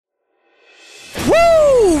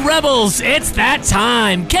Rebels, it's that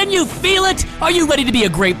time. Can you feel it? Are you ready to be a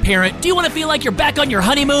great parent? Do you want to feel like you're back on your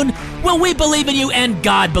honeymoon? Well, we believe in you and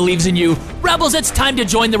God believes in you. Rebels, it's time to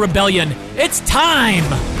join the rebellion. It's time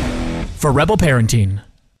for Rebel Parenting.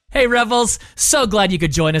 Hey Rebels, so glad you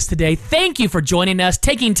could join us today. Thank you for joining us,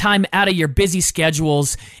 taking time out of your busy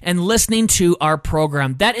schedules and listening to our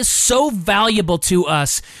program. That is so valuable to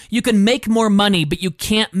us. You can make more money, but you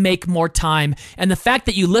can't make more time. And the fact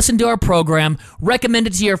that you listen to our program, recommend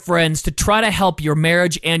it to your friends to try to help your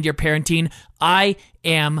marriage and your parenting, I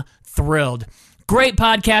am thrilled. Great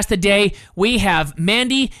podcast today. We have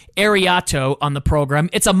Mandy Ariato on the program.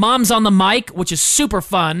 It's a Moms on the Mic, which is super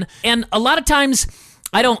fun. And a lot of times,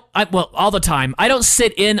 all the time, I don't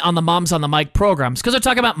sit in on the Moms on the Mic programs because they're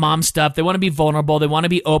talking about mom stuff. They want to be vulnerable. They want to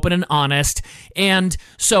be open and honest. And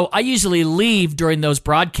so I usually leave during those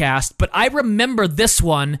broadcasts. But I remember this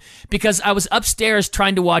one because I was upstairs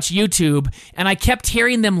trying to watch YouTube and I kept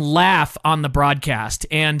hearing them laugh on the broadcast.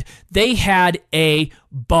 And they had a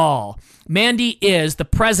ball. Mandy is the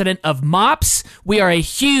president of MOPS. We are a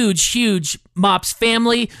huge MOPS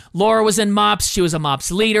family. Laura was in MOPS. She was a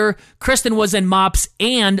MOPS leader. Kristen was in MOPS,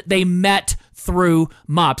 and they met through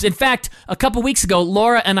MOPS. In fact, a couple weeks ago,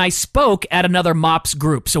 Laura and I spoke at another MOPS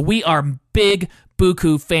group. So we are big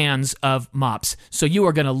buku fans of MOPS. So you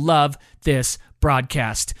are going to love this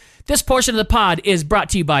broadcast. This portion of the pod is brought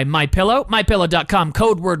to you by MyPillow, MyPillow.com,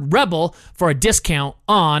 code word REBEL for a discount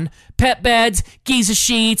on pet beds, Giza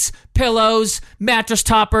sheets, pillows, mattress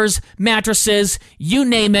toppers, mattresses, you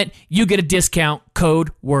name it, you get a discount,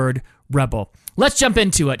 code word REBEL. Let's jump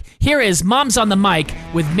into it. Here is Moms on the Mic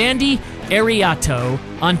with Mandy Ariato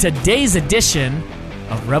on today's edition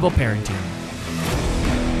of Rebel Parenting.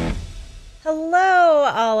 Hello,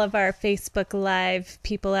 all of our Facebook Live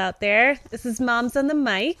people out there. This is Moms on the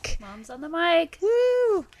Mic. Moms on the Mic.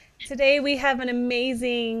 Woo! Today we have an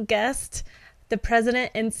amazing guest, the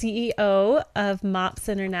president and CEO of MOPS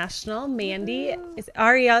International, Mandy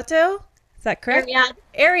Ariato. Is that correct?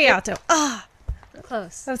 Ariato. Ah,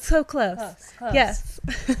 close. That was so close. Close. Yes.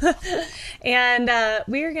 And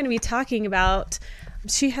we are going to be talking about,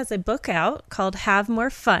 she has a book out called Have More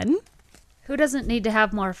Fun. Who doesn't need to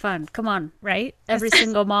have more fun? Come on. Right? Every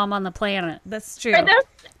single mom on the planet. That's true. Are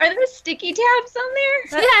those sticky tabs on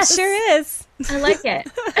there? Yes. Sure is. I like it.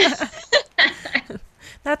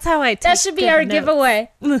 That's how I take That should be our notes.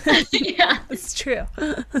 giveaway. Yeah. It's true.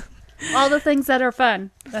 All the things that are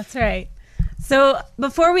fun. That's right. So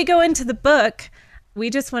before we go into the book, we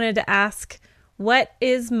just wanted to ask, what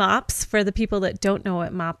is MOPS for the people that don't know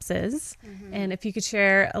what MOPS is? Mm-hmm. And if you could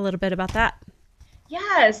share a little bit about that.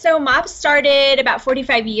 Yeah, so MOPS started about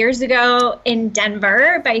 45 years ago in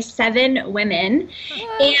Denver by 7 women.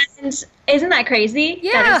 What? And isn't that crazy?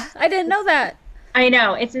 Yeah, I didn't know that. I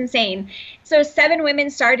know, it's insane. So 7 women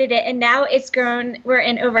started it, and now it's grown. We're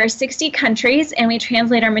in over 60 countries, and we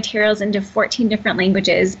translate our materials into 14 different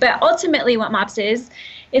languages. But ultimately what MOPS is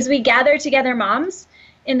we gather together moms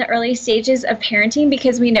in the early stages of parenting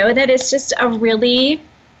because we know that it's just a really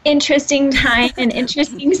interesting time and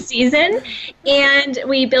interesting season, and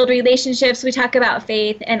we build relationships, we talk about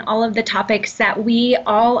faith and all of the topics that we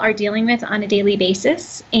all are dealing with on a daily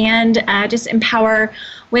basis, and just empower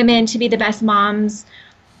women to be the best moms,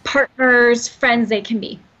 partners, friends they can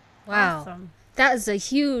be. Wow. Awesome. That is a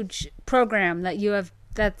huge program that you have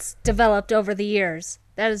that's developed over the years.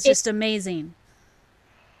 That is just amazing.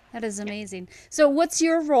 That is amazing. So what's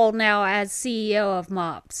your role now as CEO of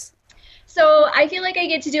MOPS? So I feel like I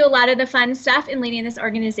get to do a lot of the fun stuff in leading this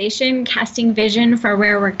organization, casting vision for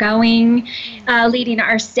where we're going, leading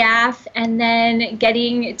our staff, and then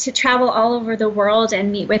getting to travel all over the world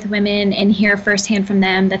and meet with women and hear firsthand from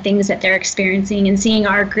them the things that they're experiencing and seeing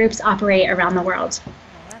our groups operate around the world. Oh,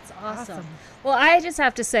 that's awesome. Well, I just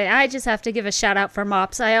have to give a shout out for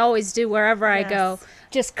MOPS. I always do wherever I go.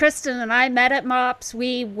 Just Kristen and I met at MOPS.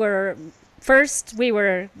 We were participants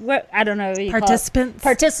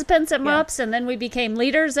at MOPS, and then we became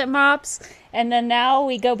leaders at MOPS, and then now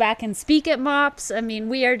we go back and speak at MOPS. I mean,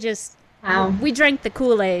 we are just, we drank the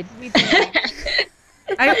Kool-Aid.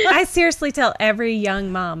 I seriously tell every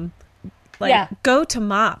young mom, go to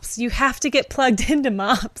MOPS. You have to get plugged into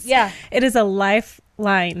MOPS. Yeah. It is a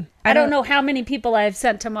lifeline. I don't know how many people I've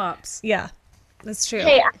sent to MOPS. Yeah. That's true.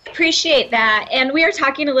 Hey, I appreciate that. And we were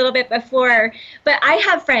talking a little bit before, but I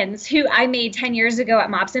have friends who I made 10 years ago at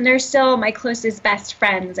MOPS, and they're still my closest best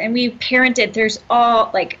friends. And we parented through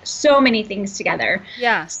so many things together.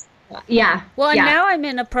 Yeah. Yeah. Well, and now I'm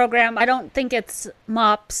in a program, I don't think it's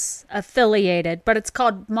MOPS affiliated, but it's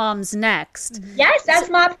called Moms Next. Yes, that's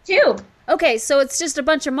MOPS too. Okay, so it's just a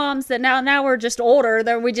bunch of moms that now we're just older,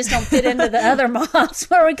 that we just don't fit into the other moms,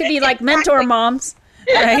 where we could be like mentor moms,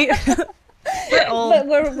 right? We're old.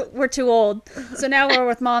 But we're too old. So now we're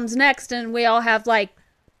with Moms Next, and we all have like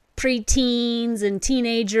preteens and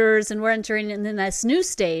teenagers, and we're entering in this new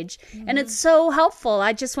stage, and it's so helpful.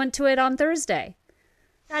 I just went to it on Thursday.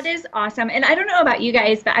 That is awesome. And I don't know about you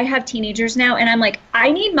guys, but I have teenagers now, and I'm like,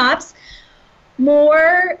 I need MOPS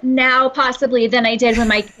more now possibly than I did when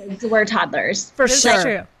my kids were toddlers. For sure.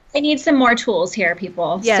 True. I need some more tools here,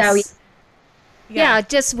 people. Yes. So, yeah,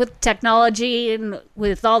 just with technology and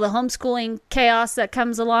with all the homeschooling chaos that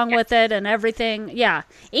comes along with it and everything. Yeah.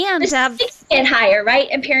 And the to have, stakes get higher, right?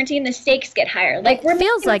 In parenting, the stakes get higher. Like it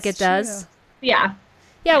feels like it does. Yeah.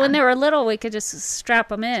 Yeah, when they were little, we could just strap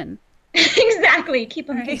them in. Exactly. Keep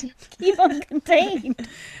them Keep them contained.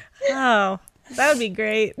 Oh, that would be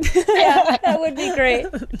great. Yeah, that would be great.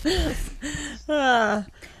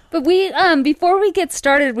 But we, before we get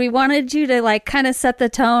started, we wanted you to like kind of set the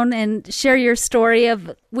tone and share your story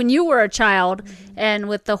of when you were a child and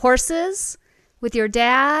with the horses, with your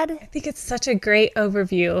dad. I think it's such a great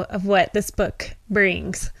overview of what this book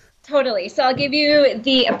brings. Totally. So I'll give you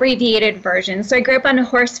the abbreviated version. So I grew up on a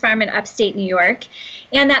horse farm in upstate New York,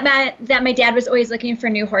 and that meant that my dad was always looking for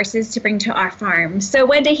new horses to bring to our farm. So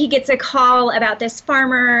one day he gets a call about this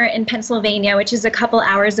farmer in Pennsylvania, which is a couple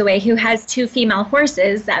hours away, who has 2 female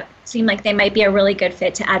horses that seem like they might be a really good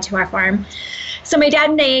fit to add to our farm. So my dad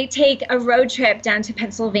and I take a road trip down to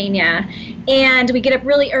Pennsylvania, and we get up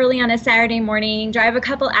really early on a Saturday morning, drive a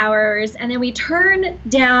couple hours, and then we turn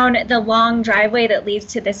down the long driveway that leads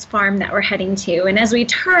to this farm that we're heading to. And as we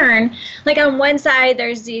turn, like on one side,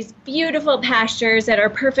 there's these beautiful pastures that are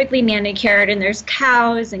perfectly manicured, and there's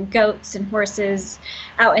cows and goats and horses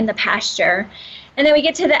out in the pasture. And then we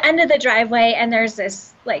get to the end of the driveway, and there's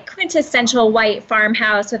this like quintessential white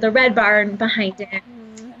farmhouse with a red barn behind it.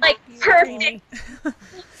 Like perfect.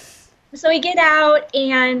 So we get out,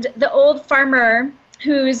 and the old farmer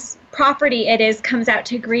whose property it is comes out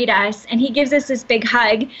to greet us, and he gives us this big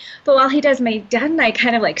hug. But while he does, my dad and I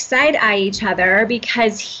kind of like side eye each other,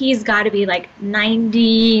 because he's got to be like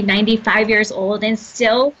 90, 95 years old and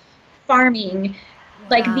still farming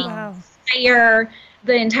like the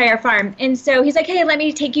entire farm. And so he's like, hey, let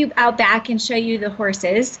me take you out back and show you the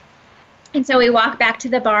horses. And so we walk back to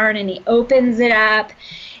the barn, and he opens it up,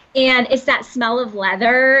 and it's that smell of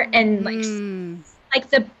leather and like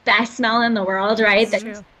the best smell in the world, right? That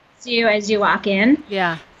hits you as you walk in.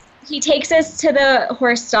 Yeah. He takes us to the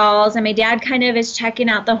horse stalls, and my dad kind of is checking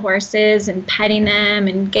out the horses and petting them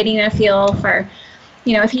and getting a feel for,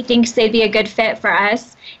 you know, if he thinks they'd be a good fit for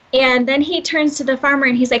us. And then he turns to the farmer,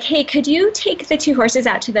 and he's like, hey, could you take the 2 horses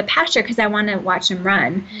out to the pasture, because I want to watch them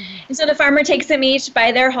run. And so the farmer takes them each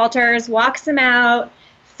by their halters, walks them out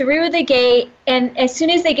through the gate, and as soon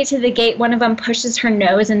as they get to the gate, one of them pushes her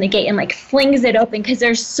nose in the gate and like flings it open, because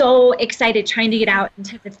they're so excited trying to get out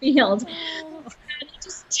into the field. And they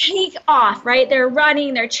just take off, right? They're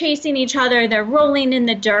running, they're chasing each other, they're rolling in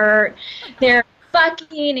the dirt, they're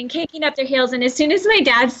bucking and kicking up their heels. And as soon as my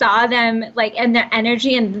dad saw them, like, and their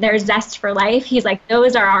energy and their zest for life, he's like,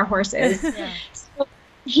 those are our horses. So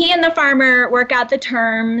he and the farmer work out the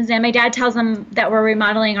terms, and my dad tells them that we're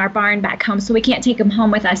remodeling our barn back home, so we can't take them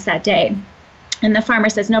home with us that day. And the farmer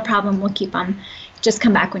says, no problem, we'll keep them. Just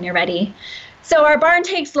come back when you're ready. So our barn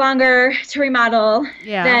takes longer to remodel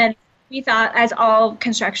than we thought, as all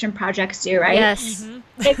construction projects do, right? Yes.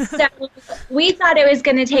 So we thought it was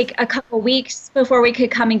going to take a couple weeks before we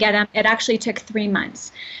could come and get them. It actually took 3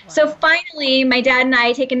 months. Wow. So finally, my dad and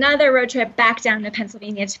I take another road trip back down to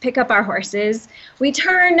Pennsylvania to pick up our horses. We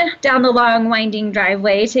turn down the long, winding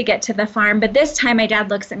driveway to get to the farm, but this time my dad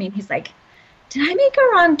looks at me and he's like, did I make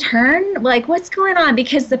a wrong turn? Like, what's going on?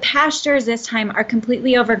 Because the pastures this time are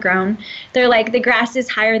completely overgrown. They're like, the grass is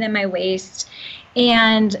higher than my waist,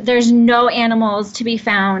 and there's no animals to be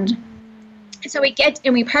found. So we get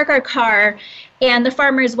and we park our car, and the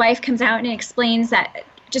farmer's wife comes out and explains that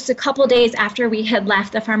just a couple days after we had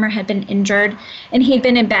left, the farmer had been injured, and he'd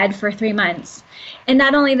been in bed for 3 months. And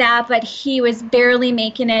not only that, but he was barely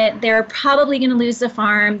making it. They were probably going to lose the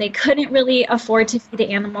farm. They couldn't really afford to feed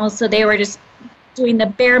the animals, so they were just doing the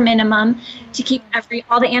bare minimum to keep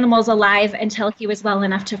all the animals alive until he was well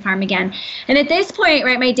enough to farm again. And at this point,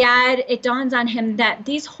 right, my dad, it dawns on him that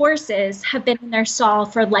these horses have been in their stall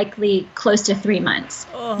for likely close to 3 months.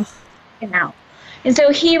 And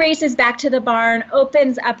so he races back to the barn,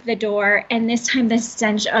 opens up the door, and this time the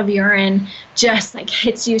stench of urine just like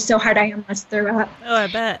hits you so hard I almost threw up. Oh, I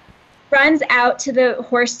bet. Runs out to the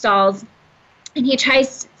horse stalls, and he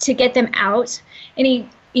tries to get them out, and he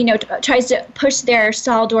tries to push their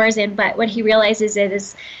stall doors in, but what he realizes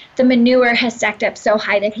is the manure has stacked up so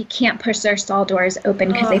high that he can't push their stall doors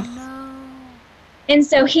open because And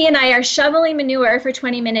so he and I are shoveling manure for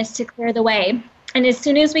 20 minutes to clear the way. And as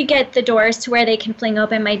soon as we get the doors to where they can fling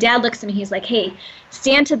open, my dad looks at me. He's like, hey,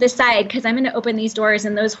 stand to the side because I'm going to open these doors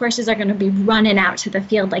and those horses are going to be running out to the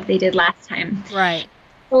field like they did last time. Right.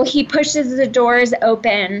 Well, he pushes the doors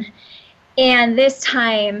open, and this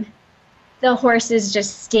time the horses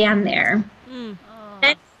just stand there.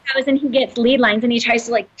 And he gets lead lines and he tries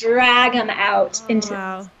to drag them out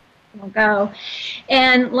into go.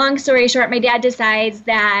 And long story short, my dad decides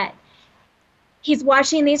that he's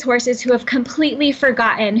watching these horses who have completely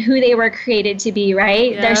forgotten who they were created to be,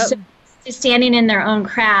 right? Yep. They're so standing in their own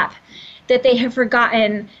crap that they have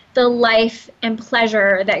forgotten the life and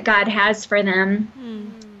pleasure that God has for them.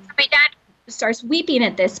 My dad starts weeping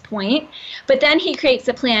at this point, but then he creates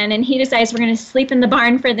a plan and he decides we're going to sleep in the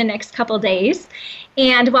barn for the next couple days.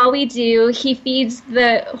 And while we do, he feeds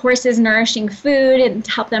the horses nourishing food and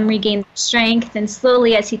to help them regain strength. And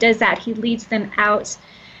slowly as he does that, he leads them out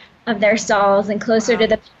of their stalls and closer to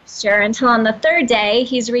the pasture until on the third day,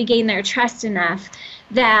 he's regained their trust enough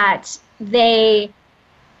that they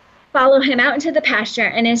follow him out into the pasture.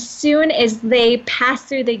 And as soon as they pass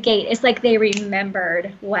through the gate, it's like they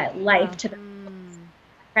remembered what life to them was,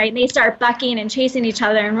 right? And they start bucking and chasing each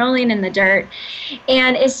other and rolling in the dirt.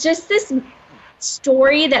 And it's just this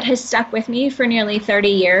story that has stuck with me for nearly 30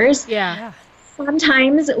 years. Yeah.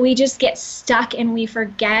 Sometimes we just get stuck and we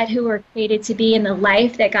forget who we're created to be in the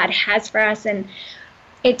life that God has for us. And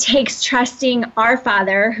it takes trusting our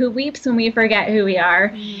Father who weeps when we forget who we are.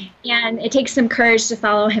 And it takes some courage to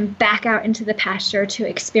follow him back out into the pasture to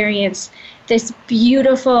experience this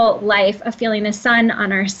beautiful life of feeling the sun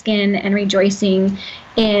on our skin and rejoicing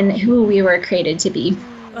in who we were created to be.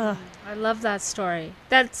 I love that story.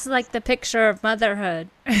 That's like the picture of motherhood.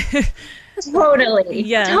 Totally.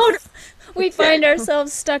 Yes. Totally. We find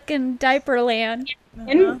ourselves stuck in diaper land.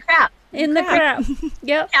 In crap. In the crap.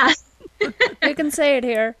 Yep. Yeah. You can say it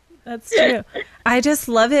here. That's true. I just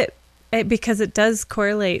love it because it does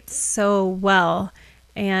correlate so well.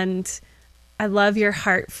 And I love your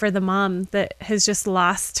heart for the mom that has just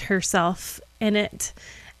lost herself in it.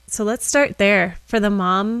 So let's start there. For the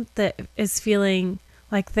mom that is feeling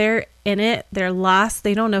like they're in it, they're lost,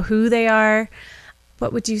 they don't know who they are.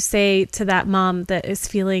 What would you say to that mom that is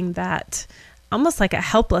feeling that almost like a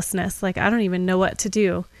helplessness, like I don't even know what to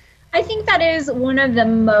do? I think that is one of the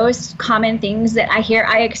most common things that I hear.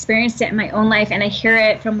 I experienced it in my own life, and I hear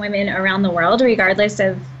it from women around the world, regardless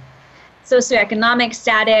of socioeconomic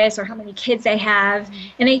status or how many kids they have.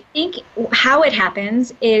 And I think how it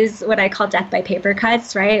happens is what I call death by paper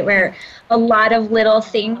cuts, right? Where a lot of little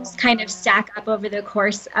things kind of stack up over the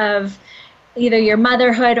course of either your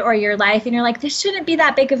motherhood or your life, and you're like, this shouldn't be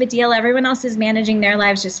that big of a deal. Everyone else is managing their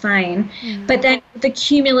lives just fine. But then the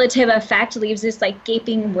cumulative effect leaves this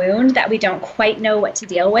gaping wound that we don't quite know what to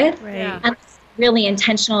deal with. Right. Yeah. And really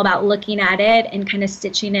intentional about looking at it and kind of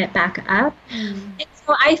stitching it back up. And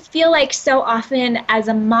so I feel like so often as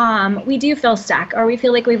a mom, we do feel stuck, or we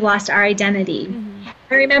feel like we've lost our identity.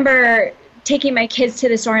 I remember taking my kids to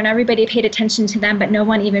the store and everybody paid attention to them, but no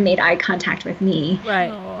one even made eye contact with me. Right.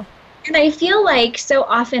 Oh. And I feel like so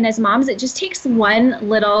often as moms, it just takes one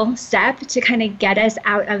little step to kind of get us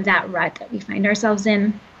out of that rut that we find ourselves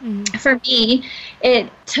in. For me, it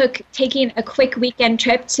took taking a quick weekend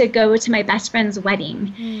trip to go to my best friend's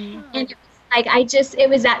wedding. And it was like, it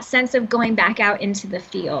was that sense of going back out into the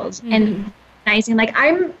field and recognizing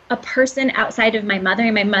I'm a person outside of my mother,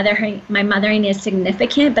 and my mothering is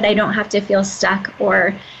significant, but I don't have to feel stuck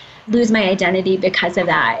or lose my identity because of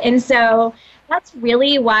that. And so that's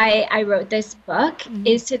really why I wrote this book,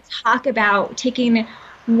 is to talk about taking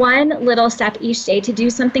one little step each day to do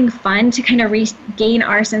something fun to kind of regain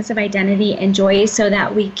our sense of identity and joy so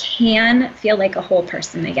that we can feel like a whole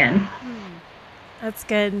person again. That's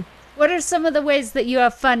good. What are some of the ways that you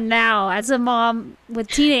have fun now as a mom with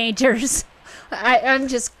teenagers? I'm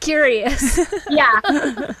just curious.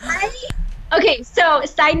 Yeah. Okay, so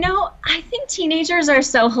side note, I think teenagers are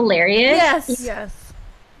so hilarious. Yes.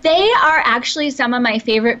 They are actually some of my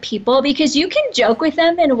favorite people because you can joke with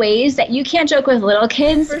them in ways that you can't joke with little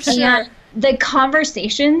kids. For sure. And the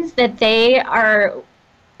conversations that they are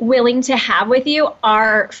willing to have with you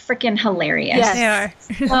are freaking hilarious. Yes.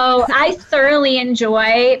 They are. So I thoroughly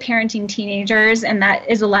enjoy parenting teenagers, and that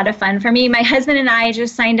is a lot of fun for me. My husband and I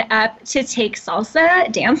just signed up to take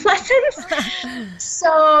salsa dance lessons.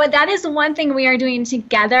 So that is one thing we are doing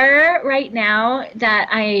together right now that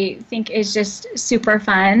I think is just super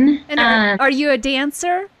fun. And are you a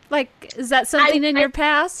dancer? Like, is that something in your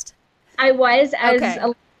past? I was as a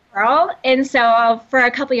little girl. And so for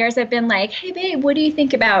a couple years, I've been like, hey, babe, what do you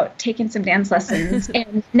think about taking some dance lessons?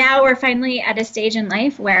 And now we're finally at a stage in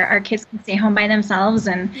life where our kids can stay home by themselves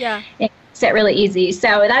and it makes it really easy.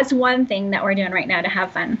 So that's one thing that we're doing right now to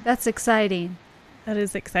have fun. That's exciting. That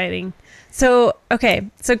is exciting. So, okay.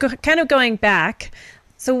 So kind of going back.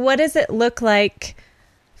 So what does it look like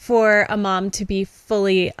for a mom to be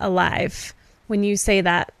fully alive? When you say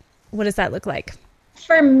that, what does that look like?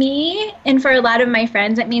 For me and for a lot of my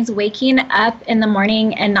friends, it means waking up in the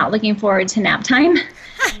morning and not looking forward to nap time.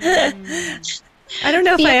 I don't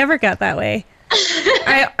know if I ever got that way.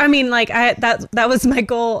 I mean, like that was my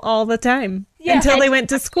goal all the time until they went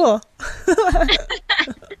to school.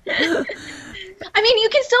 I mean, you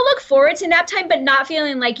can still look forward to nap time, but not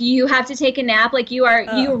feeling like you have to take a nap. Like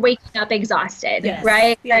you're waking up exhausted,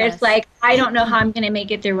 right? Yes. It's like, I don't know how I'm going to make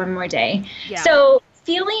it through one more day. Yeah. So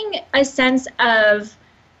feeling a sense of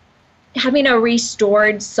having a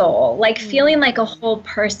restored soul, like feeling like a whole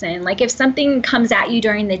person. Like if something comes at you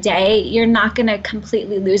during the day, you're not going to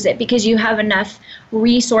completely lose it because you have enough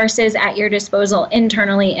resources at your disposal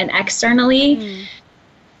internally and externally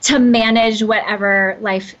to manage whatever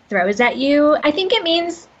life throws at you. I think it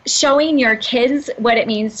means showing your kids what it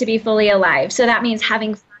means to be fully alive. So that means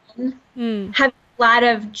having fun, having a lot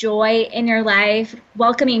of joy in your life,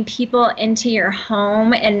 welcoming people into your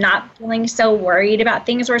home and not feeling so worried about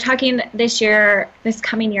things. We're talking this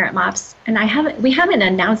coming year at MOPS, and we haven't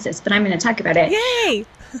announced this, but I'm going to talk about it. Yay!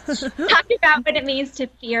 Talk about what it means to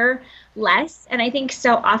fear less. And I think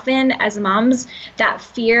so often as moms, that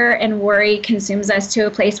fear and worry consumes us to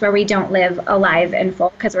a place where we don't live alive and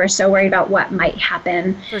full because we're so worried about what might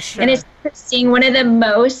happen. For sure. And it's interesting, one of the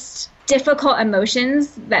most difficult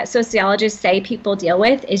emotions that sociologists say people deal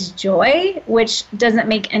with is joy, which doesn't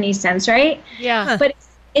make any sense, right? Yeah. But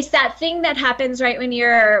it's that thing that happens right when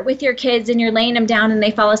you're with your kids and you're laying them down and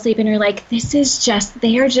they fall asleep and you're like, they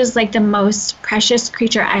are just like the most precious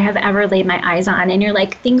creature I have ever laid my eyes on. And you're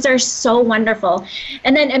like, things are so wonderful.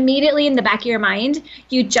 And then immediately in the back of your mind,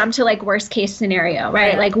 you jump to like worst case scenario,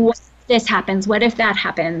 right? Like what if this happens? What if that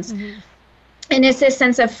happens? And it's this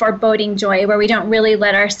sense of foreboding joy where we don't really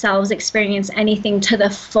let ourselves experience anything to the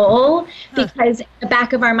full because in the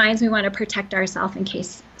back of our minds, we want to protect ourselves in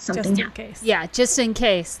case something happens. Yeah, just in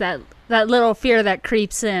case that little fear that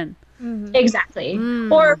creeps in. Exactly.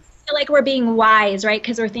 Or feel like we're being wise, right?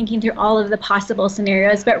 Because we're thinking through all of the possible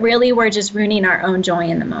scenarios, but really we're just ruining our own joy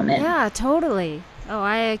in the moment. Yeah, totally. Oh,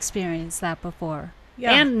 I experienced that before.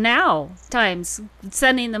 Yeah. And now times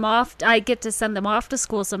sending them off, I get to send them off to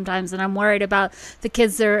school sometimes and I'm worried about the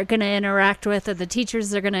kids they're going to interact with or the teachers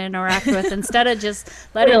they're going to interact with instead of just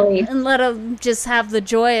let them just have the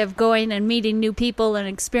joy of going and meeting new people and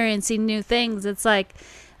experiencing new things. It's like,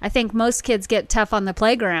 I think most kids get tough on the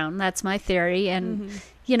playground. That's my theory. And,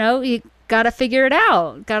 you got to figure it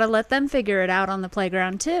out. Got to let them figure it out on the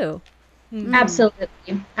playground too. Absolutely.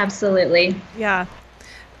 Absolutely. Yeah.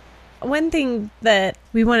 One thing that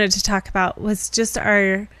we wanted to talk about was just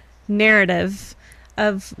our narrative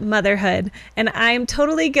of motherhood. And I'm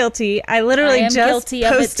totally guilty. I literally just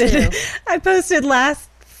posted. I posted last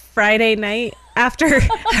Friday night after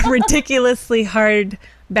a ridiculously hard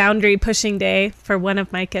boundary pushing day for one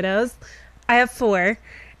of my kiddos. I have 4.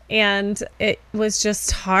 And it was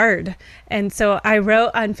just hard. And so I wrote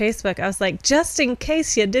on Facebook, I was like, just in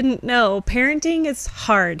case you didn't know, parenting is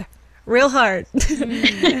hard. Real hard.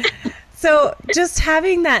 So just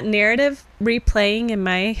having that narrative replaying in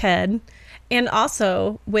my head, and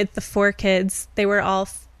also with the 4 kids, they were all,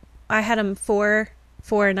 I had them 4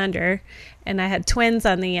 and under, and I had twins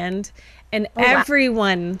on the end, and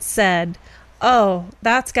everyone said, oh,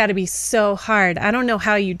 that's got to be so hard. I don't know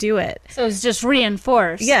how you do it. So it's just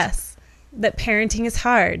reinforced. Yes, that parenting is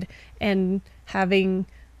hard, and having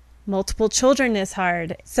multiple children is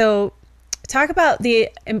hard. So talk about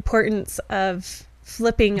the importance of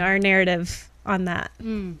flipping our narrative on that.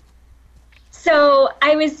 So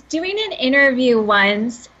I was doing an interview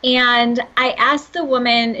once and I asked the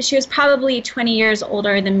woman, she was probably 20 years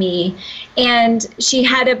older than me, and she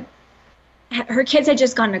had her kids had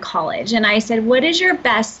just gone to college. And I said, what is your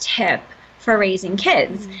best tip for raising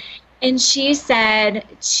kids? And she said,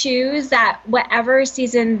 choose that whatever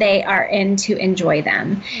season they are in to enjoy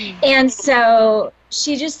them. And so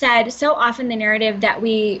she just said, so often the narrative that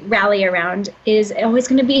we rally around is always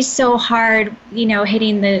going to be so hard,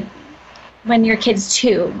 hitting when your kid's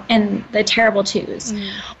 2 and the terrible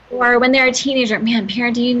 2s. Or when they're a teenager, man,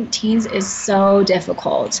 parenting teens is so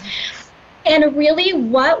difficult. And really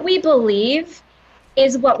what we believe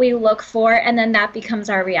is what we look for, and then that becomes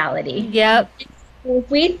our reality. Yep.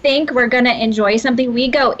 If we think we're going to enjoy something, we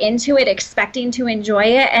go into it expecting to enjoy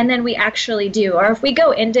it, and then we actually do. Or if we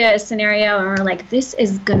go into a scenario and we're like, this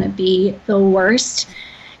is going to be the worst,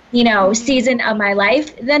 season of my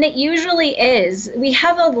life, then it usually is. We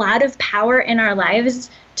have a lot of power in our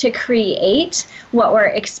lives to create what we're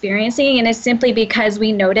experiencing, and it's simply because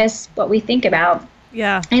we notice what we think about.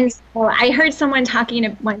 Yeah. And so I heard someone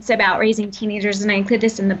talking once about raising teenagers, and I include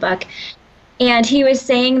this in the book. And he was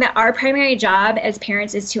saying that our primary job as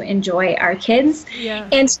parents is to enjoy our kids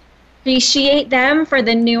and to appreciate them for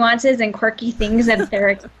the nuances and quirky things that they're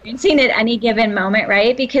experiencing at any given moment,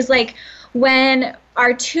 right? Because like when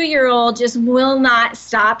our 2-year-old just will not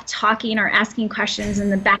stop talking or asking questions in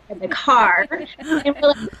the back of the car, and we're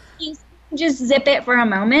like, please just zip it for a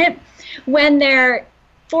moment. When they're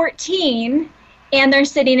 14 and they're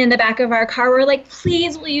sitting in the back of our car, we're like,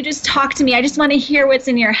 please, will you just talk to me? I just want to hear what's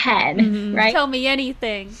in your head, right? Tell me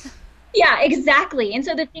anything. Yeah, exactly. And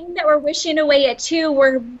so the thing that we're wishing away at 2,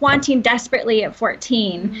 we're wanting desperately at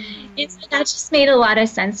 14. And so that just made a lot of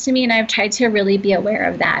sense to me, and I've tried to really be aware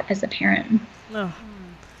of that as a parent. Oh.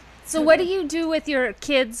 So what do you do with your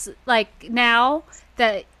kids like now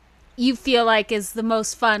that you feel like is the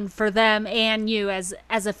most fun for them and you as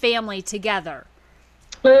a family together?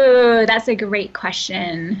 Oh, that's a great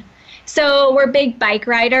question. So we're big bike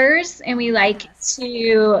riders, and we like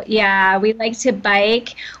to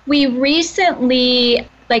bike. We recently,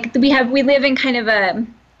 we live in kind of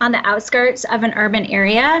on the outskirts of an urban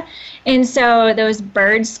area. And so those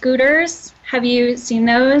bird scooters, have you seen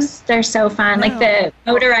those? They're so fun, like the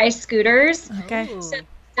motorized scooters. Okay. So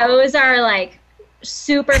those are like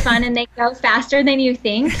super fun, and they go faster than you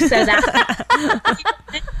think. So that's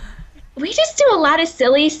we just do a lot of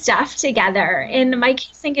silly stuff together, and my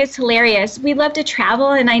kids think it's hilarious. We love to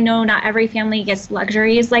travel, and I know not every family gets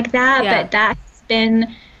luxuries like that, but that's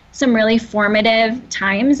been some really formative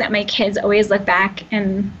times that my kids always look back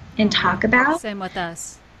and talk about. Same with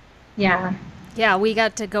us. Yeah. Yeah, we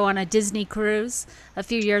got to go on a Disney cruise a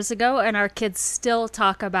few years ago, and our kids still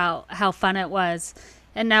talk about how fun it was.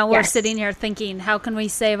 And now we're sitting here thinking, how can we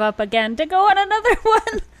save up again to go on another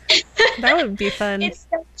one? That would be fun. It's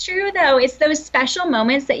so true, though. It's those special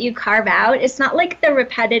moments that you carve out. It's not like the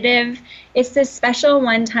repetitive. It's the special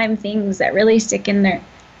one-time things that really stick in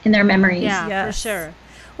their memories. Yeah, for sure.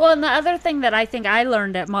 Well, and the other thing that I think I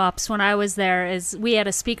learned at MOPS when I was there is we had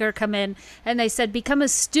a speaker come in, and they said, become a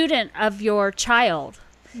student of your child.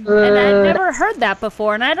 And I'd never heard that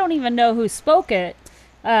before, and I don't even know who spoke it.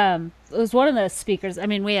 It was one of the speakers. I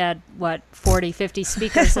mean, we had, 40, 50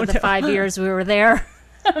 speakers in the 5 years we were there.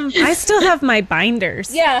 I still have my binders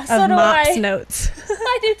so of do MOPS I. notes.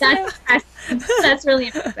 I do too. That's really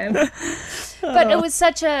impressive. But it was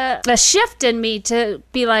such a shift in me to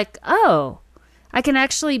be like, oh, I can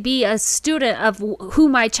actually be a student of who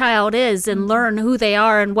my child is and learn who they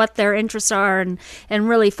are and what their interests are and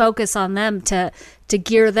really focus on them to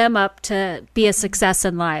gear them up to be a success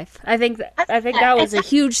in life. I think that was a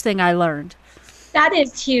huge thing I learned. That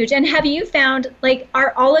is huge. And have you found,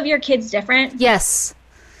 are all of your kids different? Yes.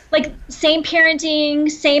 Same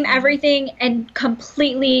parenting, same everything, and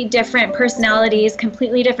completely different personalities,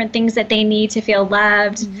 completely different things that they need to feel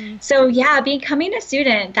loved. Mm-hmm. So yeah, becoming a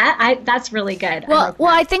student, that's really good. Well,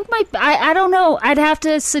 I think I don't know. I'd have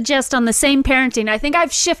to suggest on the same parenting. I think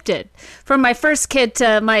I've shifted from my first kid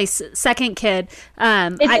to my second kid.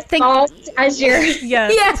 I think as your yeah,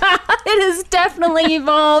 it has definitely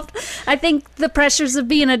evolved. I think the pressures of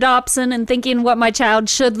being an adoption and thinking what my child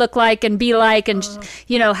should look like and be like, and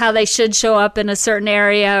how they should show up in a certain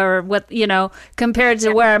area or what, compared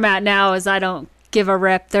to where I'm at now is I don't give a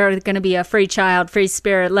rip. They're going to be a free child, free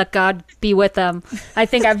spirit. Let God be with them. I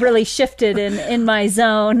think I've really shifted in my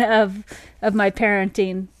zone of my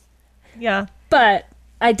parenting. Yeah. But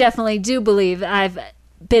I definitely do believe I've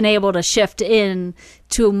been able to shift in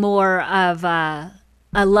to more of a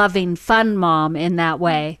loving, fun mom in that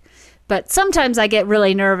way. But sometimes I get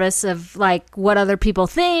really nervous of what other people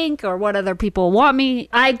think or what other people want me.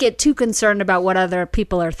 I get too concerned about what other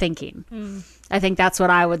people are thinking. I think that's what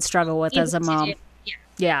I would struggle with as a mom.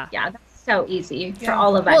 Yeah. Yeah, that's so easy for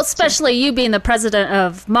all of us. Well, especially you being the president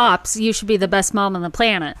of MOPS, you should be the best mom on the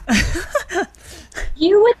planet.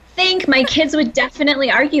 You would think my kids would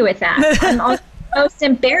definitely argue with that. I'm also the most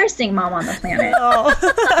embarrassing mom on the planet.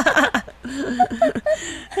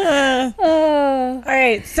 All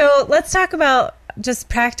right, so let's talk about just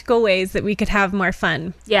practical ways that we could have more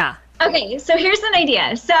fun. Yeah. Okay, so here's an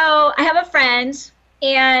idea. So I have a friend,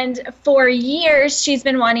 and for years she's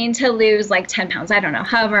been wanting to lose 10 pounds. I don't know,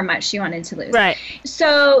 however much she wanted to lose. Right.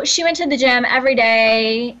 So she went to the gym every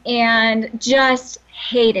day and just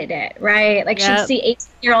hated it, right? Like she'd see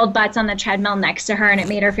 18-year-old butts on the treadmill next to her, and it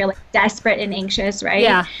made her feel like desperate and anxious, right?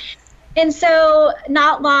 Yeah. And so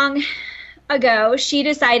not long ago, she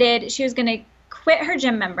decided she was going to quit her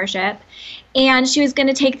gym membership, and she was going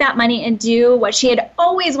to take that money and do what she had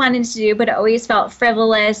always wanted to do, but it always felt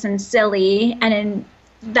frivolous and silly, and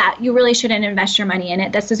that you really shouldn't invest your money in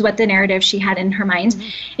it. This is what the narrative she had in her mind.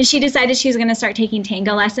 And she decided she was going to start taking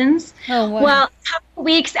tango lessons. Oh, wow. Well, a couple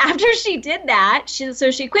weeks after she did that,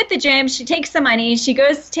 she quit the gym, she takes the money, she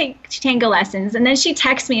goes to take tango lessons, and then she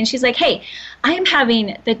texts me and she's like, hey, I am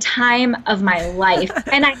having the time of my life.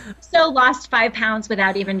 And I still lost 5 pounds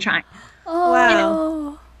without even trying. Oh.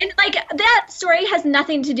 Wow. And like that story has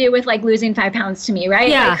nothing to do with like losing 5 pounds to me, right?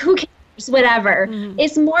 Yeah. Like who cares, whatever.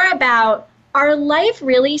 It's more about our life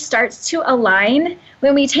really starts to align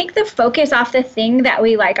when we take the focus off the thing that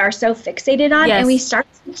we like are so fixated on, and we start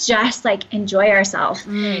to just like enjoy ourselves.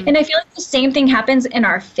 And I feel like the same thing happens in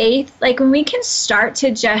our faith. Like when we can start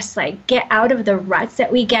to just like get out of the ruts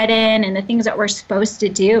that we get in and the things that we're supposed to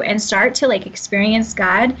do and start to like experience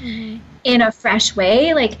God in a fresh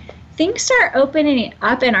way, like things start opening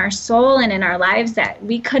up in our soul and in our lives that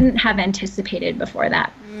we couldn't have anticipated before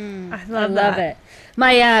that. I I love love that. it.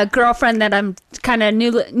 My girlfriend that I'm kind of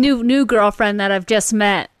new girlfriend that I've just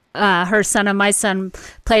met, her son and my son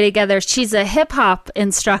play together. She's a hip hop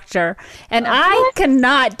instructor, and I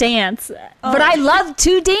cannot dance, but I love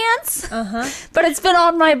to dance. But it's been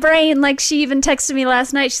on my brain. Like she even texted me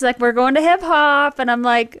last night. She's like, "We're going to hip hop," and I'm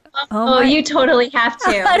like, Oh, you totally have to.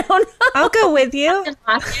 I don't know. I'll go with you.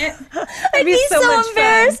 I'd be so much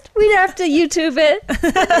embarrassed. We'd have to YouTube it.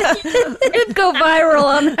 It'd go viral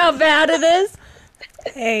on how bad it is.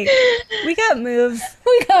 Hey, we got moves.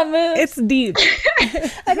 We got moves. It's deep.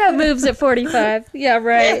 I got moves at 45. Yeah,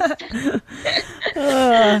 right.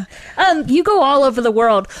 You go all over the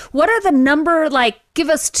world. What are the number, like, give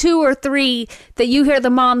us 2 or 3 that you hear the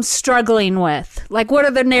moms struggling with? Like, what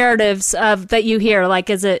are the narratives of that you hear? Like,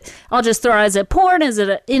 is it, I'll just throw out, is it porn? Is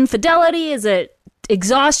it infidelity? Is it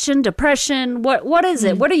exhaustion, depression? What is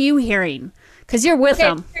it? What are you hearing? Because you're with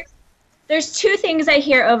them. There's 2 things I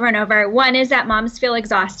hear over and over. One is that moms feel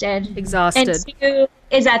exhausted. And 2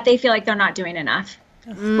 is that they feel like they're not doing enough,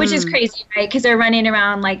 which is crazy, right? Because they're running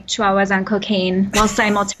around like chihuahuas on cocaine while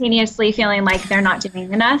simultaneously feeling like they're not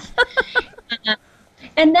doing enough.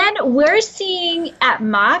 And then we're seeing at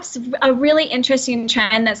MOPS a really interesting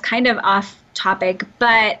trend that's kind of off topic,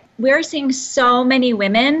 but we're seeing so many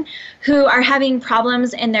women who are having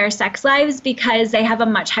problems in their sex lives because they have a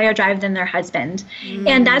much higher drive than their husband.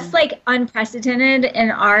 And that's like unprecedented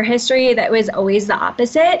in our history. That was always the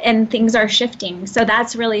opposite, and things are shifting. So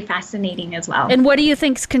that's really fascinating as well. And what do you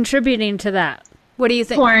think's contributing to that? What do you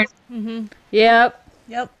think? Porn. Yep.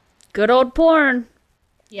 Good old porn.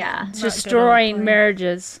 Yeah. It's destroying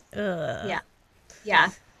marriages. Yeah.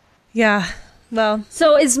 Yeah. Well,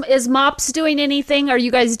 So is MOPS doing anything? Are you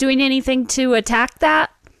guys doing anything to attack that?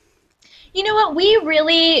 You know what? We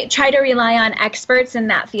really try to rely on experts in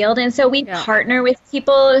that field. And so we partner with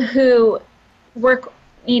people who work,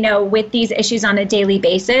 with these issues on a daily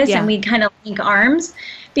basis. And we kind of link arms,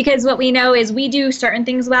 because what we know is we do certain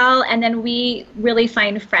things well. And then we really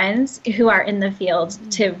find friends who are in the field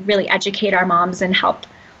to really educate our moms and help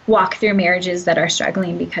walk through marriages that are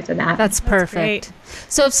struggling because of that. That's perfect. great.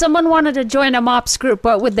 So if someone wanted to join a MOPS group,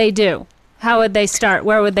 what would they do? How would they start?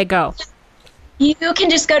 Where would they go? You can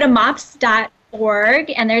just go to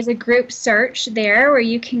mops.org, and there's a group search there where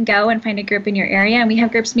you can go and find a group in your area. And we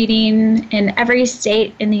have groups meeting in every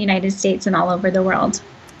state in the United States and all over the world.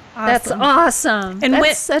 That's awesome. And That's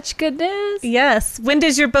when- such good news. yes. When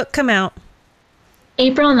does your book come out?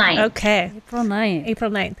 April 9th. Okay. April 9th.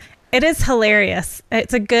 April 9th. It is hilarious.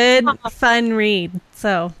 It's a good, fun read.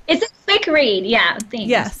 So, It's a quick read. Yeah, thanks.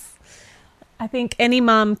 yes. I think any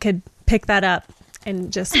mom could pick that up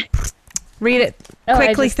and just read it quickly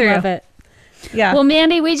I just through. love it. Yeah. Well,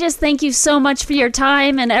 Mandy, we just thank you so much for your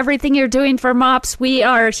time and everything you're doing for MOPS. We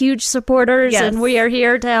are huge supporters, Yes. and we are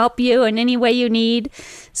here to help you in any way you need.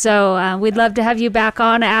 So we'd love to have you back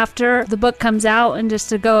on after the book comes out and just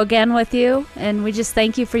to go again with you. And we just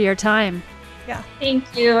thank you for your time. yeah.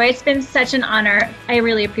 Thank you. It's been such an honor. I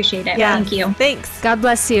really appreciate it. Yeah. Thank you. Thanks. God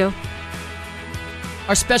bless you.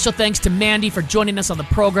 Our special thanks to Mandy for joining us on the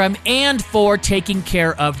program and for taking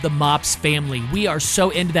care of the MOPS family. We are so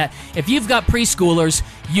into that. If you've got preschoolers,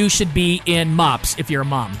 you should be in MOPS if you're a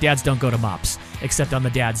mom. Dads don't go to MOPS except on the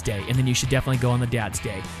Dad's Day, and then you should definitely go on the Dad's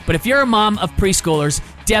Day. But if you're a mom of preschoolers,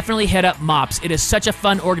 definitely hit up MOPS. It is such a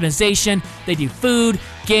fun organization. They do food,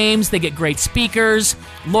 games, they get great speakers.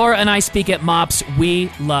 Laura and I speak at MOPS.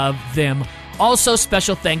 We love them Also,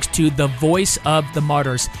 special thanks to the Voice of the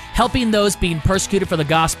Martyrs, helping those being persecuted for the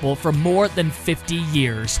gospel for more than 50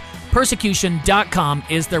 years. Persecution.com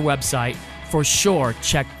is their website. For sure,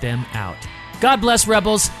 check them out. God bless,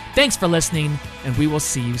 Rebels. Thanks for listening, and we will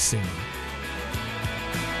see you soon.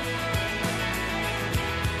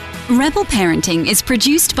 Rebel Parenting is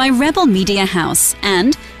produced by Rebel Media House,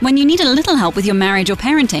 and when you need a little help with your marriage or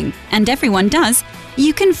parenting, and everyone does,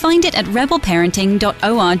 you can find it at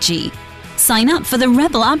rebelparenting.org. Sign up for the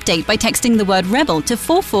Rebel Update by texting the word REBEL to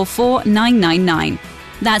 444999.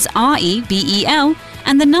 That's REBEL,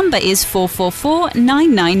 and the number is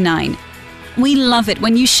 444999. We love it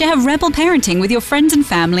when you share Rebel Parenting with your friends and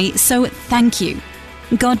family, so thank you.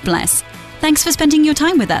 God bless. Thanks for spending your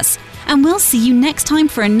time with us, and we'll see you next time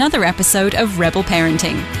for another episode of Rebel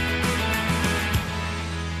Parenting.